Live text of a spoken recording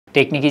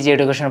Technique easy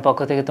এডুকেশনের পক্ষ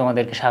থেকে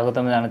তোমাদেরকে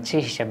স্বাগতম জানাচ্ছি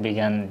হিসাব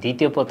বিজ্ঞান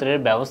দ্বিতীয় পত্রের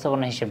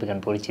ব্যবস্থাপনা হিসাব বিজ্ঞান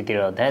পরিচিতির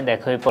অধ্যায়।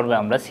 দেখো এই পর্বে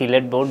আমরা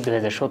সিলেট বোর্ড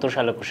 2017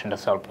 সালের কোশ্চেনটা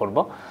সলভ করব।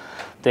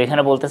 তো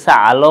এখানে বলতেছে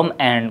আলম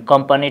অ্যান্ড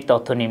কোম্পানির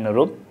তথ্য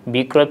নিম্নরূপ: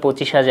 বিক্রয়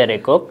 25,000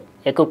 একক,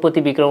 একক প্রতি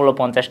বিক্রয় মূল্য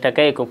 50 টাকা,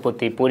 একক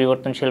প্রতি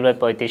পরিবর্তনশীল ব্যয়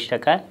 35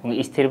 টাকা এবং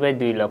স্থির ব্যয়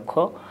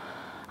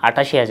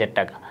 2,88,000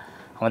 টাকা।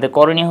 আমাদের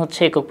করণীয় হচ্ছে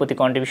একক প্রতি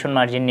কন্ট্রিবিউশন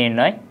মার্জিন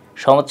নির্ণয়,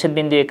 সমচ্ছেদ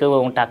বিন্দু একক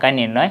এবং টাকায়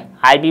নির্ণয়,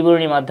 আয়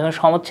বিবরণীর মাধ্যমে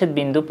সমচ্ছেদ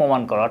বিন্দু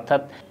প্রমাণ করা।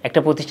 অর্থাৎ একটা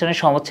প্রতিষ্ঠানের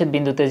সমচ্ছেদ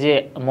বিন্দুতে যে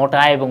মোট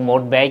আয় এবং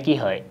মোট ব্যয় কী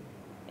হয়,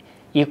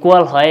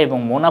 ইকুয়াল হয় এবং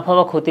মুনাফা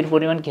বা ক্ষতির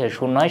পরিমাণ কী হয়,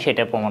 শূন্য হয়,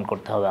 সেটা প্রমাণ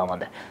করতে হবে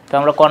আমাদের। তো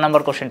আমরা ক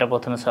নাম্বার কোশ্চেনটা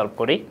প্রথমে সলভ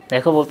করি।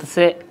 দেখো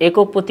বলতেছে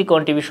একক প্রতি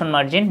কন্ট্রিবিউশন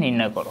মার্জিন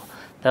নির্ণয় করো।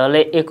 তাহলে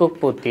একক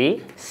প্রতি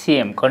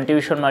সিএম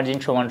কন্ট্রিবিউশন মার্জিন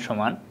সমান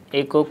সমান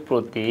একক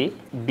প্রতি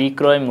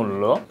বিক্রয়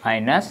মূল্য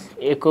মাইনাস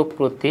একক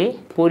প্রতি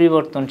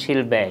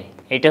পরিবর্তনশীল ব্যয়।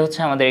 এটা হচ্ছে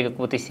আমাদের একক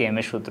প্রতি সিএম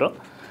এর সূত্র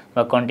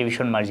বা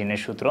কন্ট্রিবিউশন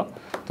মার্জিনের সূত্র।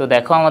 তো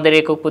দেখো আমাদের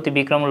একক প্রতি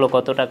বিক্রয় মূল্য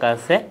কত টাকা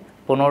আছে,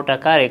 15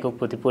 টাকা, আর একক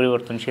প্রতি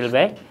পরিবর্তনশীল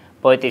ব্যয়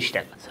 35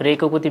 টাকা। সরি,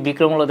 একক প্রতি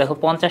বিক্রয় মূল্য দেখো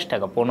 50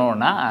 টাকা, 15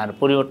 না, আর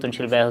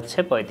পরিবর্তনশীল ব্যয় হচ্ছে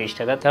 35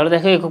 টাকা। তাহলে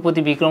দেখো একক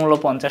প্রতি বিক্রয় মূল্য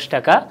 50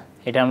 টাকা,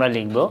 এটা আমরা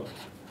লিখব,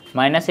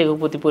 মাইনাস একক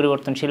প্রতি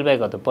পরিবর্তনশীল ব্যয়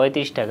কত,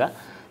 35 টাকা।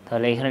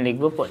 তাহলে এখানে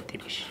লিখব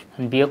 35,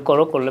 বিয়োগ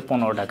করলে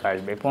 15 টাকা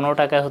আসবে। 15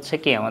 টাকা হচ্ছে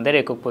কি আমাদের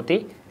একক প্রতি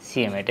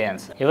সিএম, এটা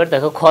অ্যান্সার। এবার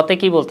দেখো খতে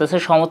কি বলতেছে,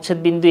 সমচ্ছেদ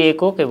বিন্দু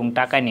একক এবং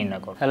টাকায়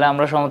নির্ণয় করো। তাহলে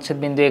আমরা সমচ্ছেদ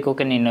বিন্দু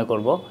এককে নির্ণয়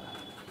করব,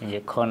 এই যে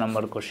খ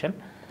নম্বর কোশ্চেন।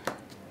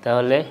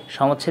 তাহলে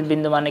সমচ্ছেদ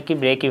বিন্দু মানে কি,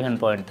 ব্রেক ইভেন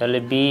পয়েন্ট। তাহলে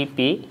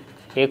বিপি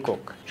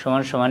একক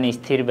সমান সমান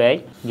স্থির ব্যয়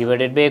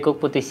ডিভাইডেড বাই একক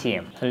প্রতি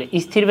সিএম। তাহলে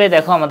স্থির ব্যয়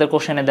দেখো আমাদের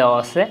কোশ্চেনে দেওয়া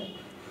আছে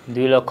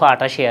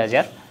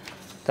 2,88,000,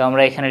 তো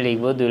আমরা এখানে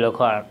লিখব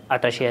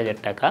 2,88,000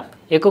 টাকা।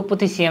 একক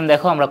প্রতি সিএম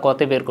দেখো আমরা কত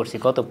বের করছি,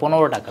 কত,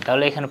 15 টাকা।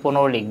 তাহলে এখানে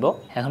 15 লিখব।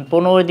 এখন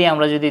 15 দিয়ে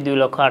আমরা যদি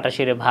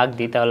 2,88,000 ভাগ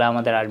দিই তাহলে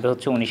আমাদের আসবে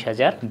হচ্ছে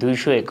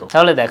 19,200 একক।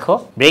 তাহলে দেখো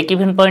ব্রেক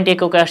ইভেন পয়েন্ট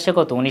এককে আসছে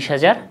কত,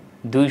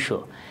 19,200।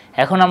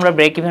 এখন আমরা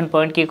ব্রেক ইভেন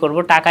পয়েন্ট কী করব,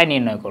 টাকায়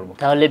নির্ণয় করব।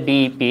 তাহলে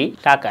বিপি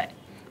টাকায়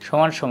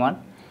সমান সমান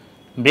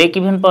ব্রেক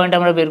ইভেন পয়েন্ট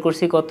আমরা বের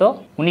করছি কত,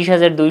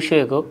 19,200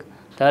 একক।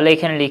 তাহলে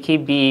এখানে লিখি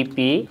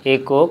বিপি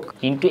একক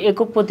ইন্টু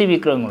একক প্রতি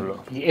বিক্রয় মূল্য,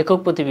 একক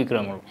প্রতি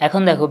বিক্রয় মূল্য।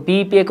 এখন দেখো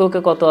বিপি এককে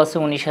কত আছে,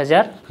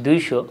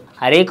 19,200,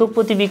 আর একক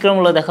প্রতি বিক্রয়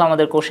মূল্য দেখো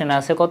আমাদের কোশ্চেনে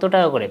আছে কত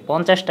টাকা করে,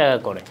 50 টাকা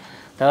করে।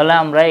 তাহলে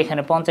আমরা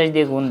এখানে 50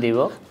 দিয়ে গুণ দিব,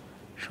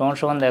 সমান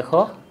সমান দেখো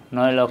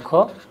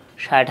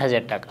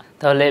 9,60,000 টাকা।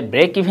 তাহলে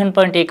ব্রেক ইভেন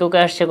পয়েন্ট এককে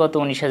আসছে কত,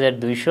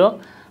 19,200,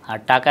 আর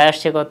টাকায়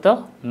আসছে কত,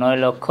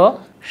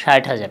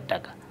 9,60,000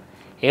 টাকা।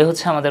 এ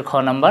হচ্ছে আমাদের খ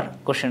নাম্বার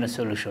কোশ্চেনের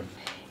সলিউশন।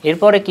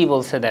 এরপরে কি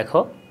বলছে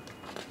দেখো,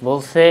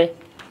 বলছে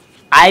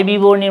আয়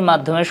বিবরণীর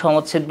মাধ্যমে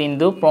সমচ্ছেদ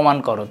বিন্দু প্রমাণ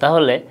করো।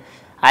 তাহলে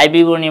আয়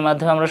বিবরণীর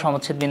মাধ্যমে আমরা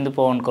সমচ্ছেদ বিন্দু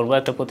প্রমাণ করব,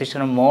 একটা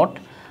প্রতিষ্ঠানের মোট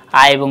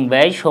আয় এবং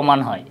ব্যয় সমান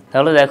হয়।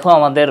 তাহলে দেখো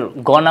আমাদের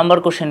গ নাম্বার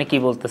কোশ্চেনে কি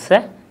বলতেছে,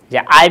 যে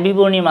আয়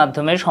বিবরণীর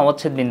মাধ্যমে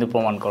সমচ্ছেদ বিন্দু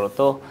প্রমাণ করো।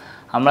 তো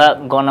আমরা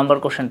গ নাম্বার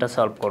কোশ্চেনটা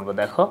সলভ করব।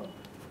 দেখো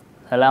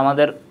তাহলে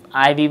আমাদের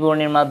আয়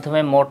বিবরণীর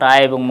মাধ্যমে মোট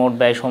আয় এবং মোট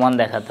ব্যয় সমান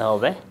দেখাতে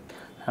হবে।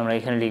 আমরা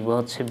এখানে লিখব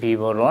হচ্ছে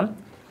বিবরণ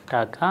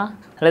টাকা।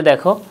 তাহলে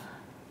দেখো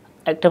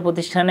একটা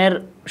প্রতিষ্ঠানের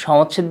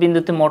সমচ্ছেদ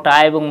বিন্দুতে মোট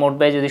আয় এবং মোট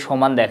ব্যয় যদি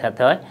সমান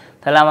দেখাতে হয়,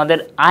 তাহলে আমাদের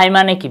আয়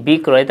মানে কি,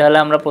 বিক্রয়। তাহলে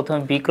আমরা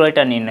প্রথমে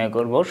বিক্রয়টা নির্ণয়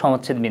করব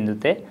সমচ্ছেদ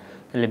বিন্দুতে।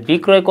 তাহলে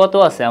বিক্রয় কত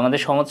আছে আমাদের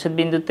সমচ্ছেদ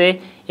বিন্দুতে,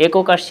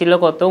 একক আসছিল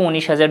কত,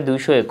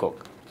 19,200 একক,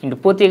 কিন্তু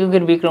প্রতি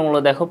এককের বিক্রয় মূল্য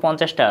দেখো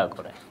 50 টাকা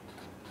করে।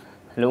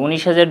 তাহলে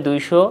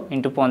 19,200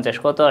 ইন্টু 50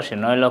 কত আসে,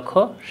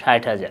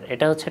 9,60,000।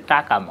 এটা হচ্ছে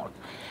টাকা মোট।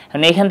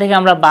 এখন এখান থেকে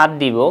আমরা বাদ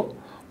দিব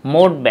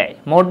মোট ব্যয়।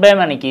 মোট ব্যয়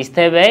মানে কি,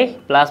 স্থায়ী ব্যয়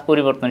প্লাস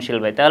পরিবর্তনশীল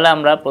ব্যয়। তাহলে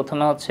আমরা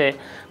প্রথমে হচ্ছে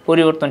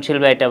পরিবর্তনশীল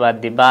ব্যয়টা বাদ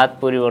দিই, বাদ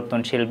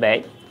পরিবর্তনশীল ব্যয়।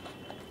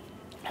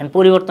 এখন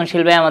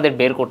পরিবর্তনশীল ব্যয় আমাদের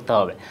বের করতে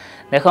হবে।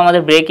 দেখো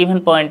আমাদের ব্রেক ইভেন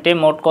পয়েন্টে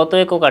মোট কত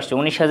একক আসছে,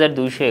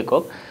 19,200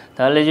 একক।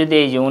 তাহলে যদি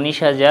এই যে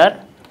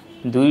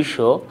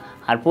 19,200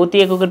 আর প্রতি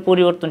এককের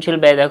পরিবর্তনশীল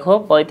ব্যয় দেখো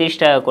 35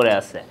 টাকা করে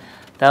আছে,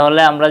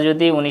 তাহলে আমরা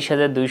যদি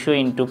 19,200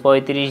 ইন্টু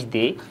 35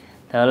 দিই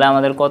তাহলে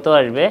আমাদের কত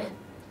আসবে,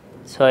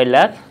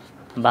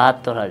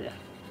 6,72,000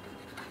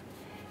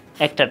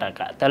 একটা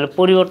টাকা। তাহলে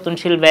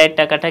পরিবর্তনশীল ব্যয়ের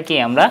টাকাটা কি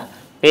আমরা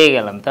পেয়ে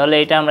গেলাম। তাহলে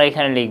এটা আমরা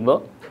এখানে লিখব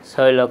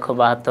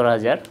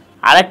 6,72,000।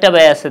 আরেকটা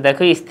ব্যয় আছে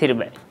দেখো, স্থির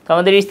ব্যয়। তো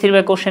আমাদের স্থির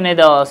ব্যয় কোশ্চেনে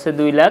দেওয়া আছে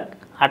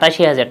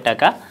 2,88,000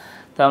 টাকা।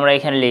 তো আমরা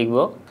এখানে লিখব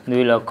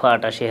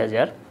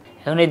 2,88,000।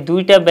 এখন এই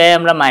দুইটা ব্যয়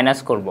আমরা মাইনাস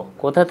করব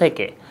কোথা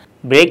থেকে,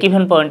 ব্রেক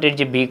ইভেন পয়েন্টের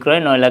যে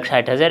বিক্রয়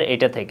 9,60,000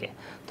 এটা থেকে।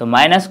 তো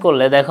মাইনাস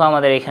করলে দেখো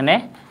আমাদের এখানে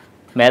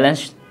ব্যালেন্স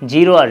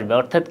জিরো আসবে,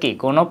 অর্থাৎ কি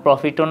কোনো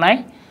প্রফিটও নাই,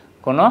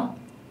 কোনো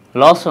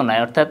লসও নাই।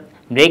 অর্থাৎ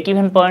ব্রেক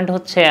ইভেন পয়েন্ট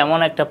হচ্ছে এমন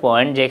একটা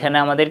পয়েন্ট যেখানে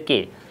আমাদের কি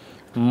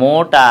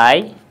মোট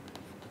আয়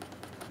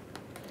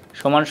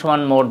সমান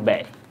সমান মোট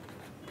ব্যয়,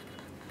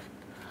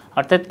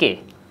 অর্থাৎ কি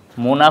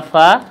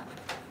মুনাফা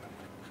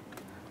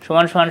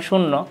সমান সমান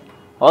শূন্য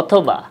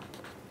অথবা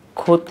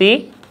ক্ষতি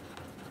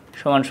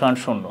সমান সমান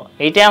শূন্য।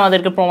 এইটাই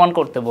আমাদেরকে প্রমাণ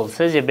করতে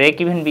বলছে যে ব্রেক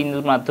ইভেন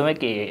বিন্দুর মাধ্যমে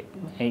কি,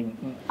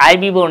 আয়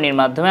বিবরণীর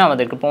মাধ্যমে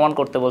আমাদেরকে প্রমাণ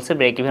করতে বলছে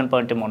ব্রেক ইভেন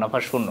পয়েন্টে মুনাফা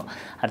শূন্য।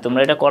 আর তোমরা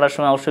এটা করার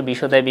সময় অবশ্যই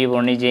বিশদ আয়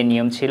বিবরণী যে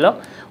নিয়ম ছিল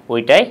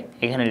ওইটাই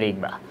এখানে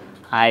লিখবা।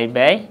 আয়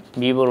ব্যয়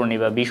বিবরণী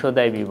বা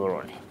বিশদায়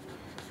বিবরণী।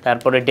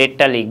 তারপরে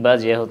ডেটটা লিখবা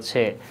যে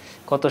হচ্ছে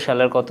কত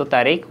সালের কত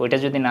তারিখ, ওইটা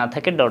যদি না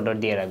থাকে ডট ডট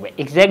দিয়ে রাখবে,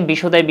 এক্স্যাক্ট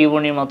বিশদায়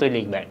বিবরণীর মতোই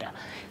লিখবে এটা।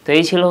 তো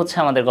এই ছিল হচ্ছে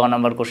আমাদের গ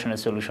নাম্বার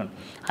কোশ্চেনের সলিউশন।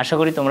 আশা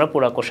করি তোমরা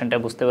পুরো কোশ্চেনটা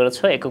বুঝতে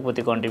পেরেছো। একক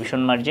প্রতি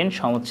কন্ট্রিবিউশন মার্জিন,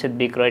 সমচ্ছেদ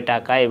বিক্রয়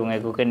টাকা এবং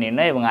এককের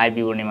নির্ণয় এবং আয়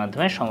বিবরণীর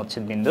মাধ্যমে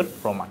সমচ্ছেদ বিন্দুর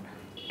প্রমাণ।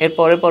 এর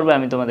পরের পর্বে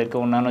আমি তোমাদেরকে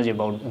অন্যান্য যে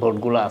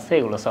বোর্ডগুলো আছে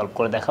এগুলো সলভ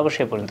করে দেখাবো।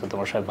 সে পর্যন্ত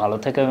তোমরা সবাই ভালো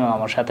থেকো এবং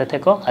আমার সাথে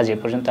থেকো। আজ এ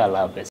পর্যন্ত,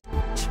 আল্লাহ হাফেজ।